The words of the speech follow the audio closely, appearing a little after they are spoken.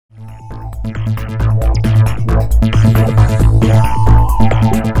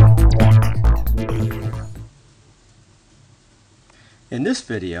In this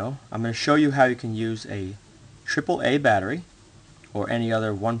video, I'm going to show you how you can use a AAA battery or any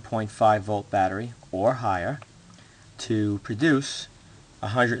other 1.5 volt battery or higher to produce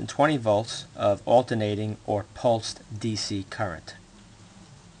 120 volts of alternating or pulsed DC current.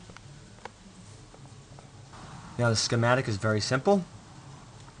 Now the schematic is very simple.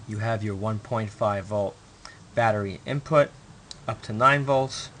 You have your 1.5 volt battery input up to 9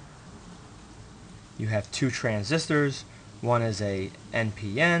 volts. You have two transistors. One is a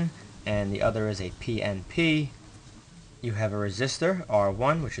NPN and the other is a PNP. You have a resistor,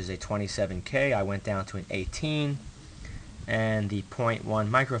 R1, which is a 27K. I went down to an 18. And the 0.1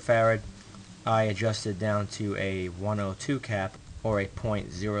 microfarad, I adjusted down to a 102 cap, or a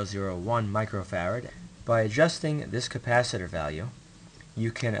 0.001 microfarad. By adjusting this capacitor value, you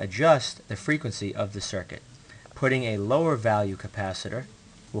can adjust the frequency of the circuit. Putting a lower value capacitor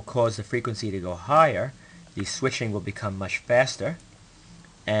will cause the frequency to go higher. The switching will become much faster.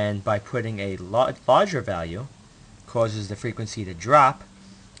 And by putting a larger value, causes the frequency to drop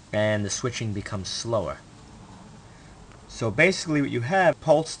and the switching becomes slower. So basically what you have,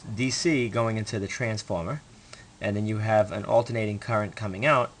 pulsed DC going into the transformer, and then you have an alternating current coming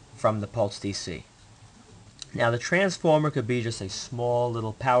out from the pulsed DC. Now the transformer could be just a small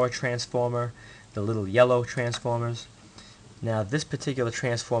little power transformer, the little yellow transformers. Now this particular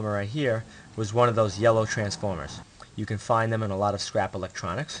transformer right here was one of those yellow transformers. You can find them in a lot of scrap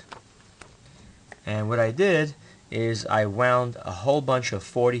electronics. And what I did is I wound a whole bunch of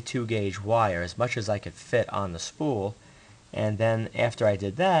 42 gauge wire, as much as I could fit on the spool, and then after I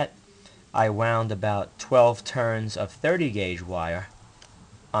did that, I wound about 12 turns of 30 gauge wire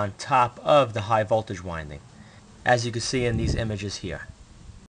on top of the high voltage winding, as you can see in these images here.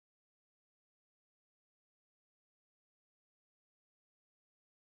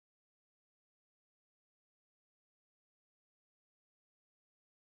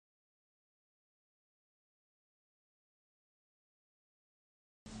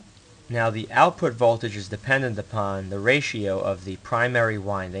 Now the output voltage is dependent upon the ratio of the primary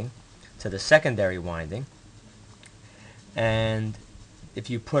winding to the secondary winding, and if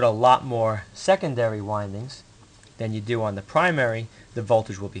you put a lot more secondary windings than you do on the primary, the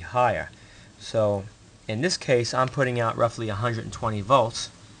voltage will be higher. So in this case I'm putting out roughly 120 volts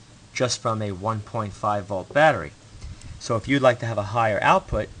just from a 1.5 volt battery. So if you'd like to have a higher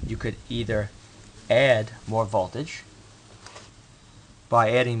output, you could either add more voltage.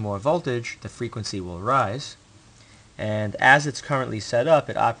 By adding more voltage, the frequency will rise, and as it's currently set up,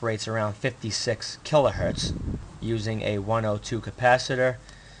 it operates around 56 kilohertz using a 102 capacitor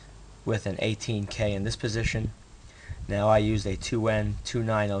with an 18K in this position. Now I used a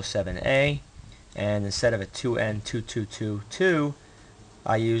 2N2907A, and instead of a 2N2222,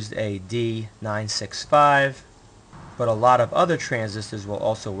 I used a D965, but a lot of other transistors will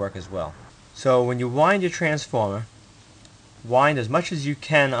also work as well. So when you wind your transformer, wind as much as you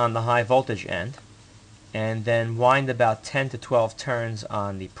can on the high voltage end, and then wind about 10 to 12 turns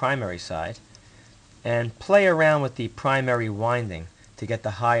on the primary side, and play around with the primary winding to get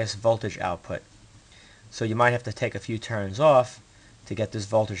the highest voltage output. So you might have to take a few turns off to get this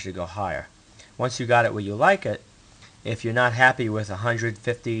voltage to go higher. Once you got it where you like it, if you're not happy with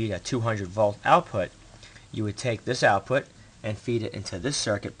 150 to 200 volt output, you would take this output and feed it into this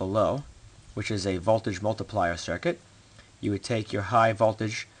circuit below, which is a voltage multiplier circuit. You would take your high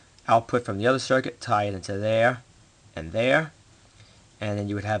voltage output from the other circuit, tie it into there and there, and then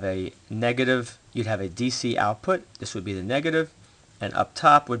you would have a negative, you'd have a DC output. This would be the negative, and up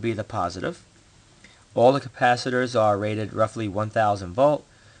top would be the positive. All the capacitors are rated roughly 1000 volt,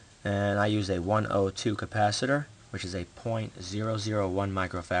 and I use a 102 capacitor, which is a 0.001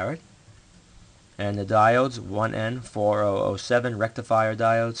 microfarad. And the diodes, 1N4007 rectifier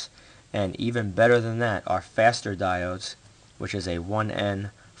diodes, and even better than that are faster diodes, which is a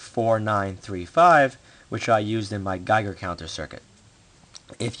 1N4935, which I used in my Geiger counter circuit.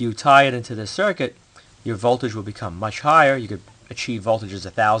 If you tie it into this circuit, your voltage will become much higher. You could achieve voltages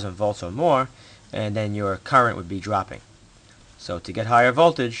 1000 volts or more, and then your current would be dropping. So to get higher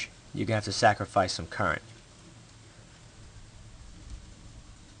voltage, you're going to have to sacrifice some current.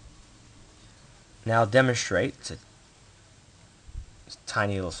 Now I'll demonstrate. It's a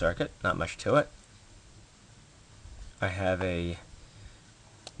tiny little circuit, not much to it. I have a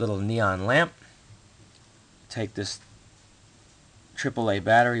little neon lamp. Take this AAA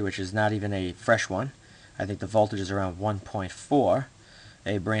battery, which is not even a fresh one. I think the voltage is around 1.4.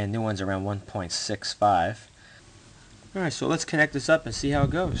 A brand new one's around 1.65. Alright, so let's connect this up and see how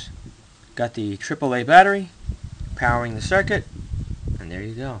it goes. Got the AAA battery powering the circuit, and there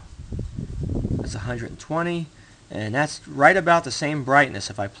you go. That's 120. And that's right about the same brightness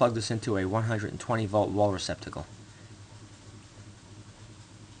if I plug this into a 120 volt wall receptacle.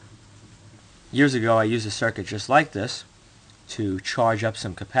 Years ago I used a circuit just like this to charge up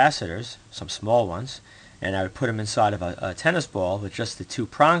some capacitors, some small ones, and I would put them inside of a tennis ball with just the two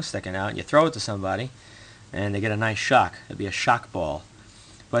prongs sticking out, and you throw it to somebody and they get a nice shock. It'd be a shock ball.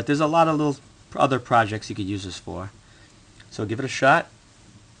 But there's a lot of little other projects you could use this for. So give it a shot.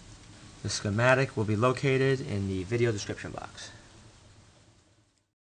 The schematic will be located in the video description box.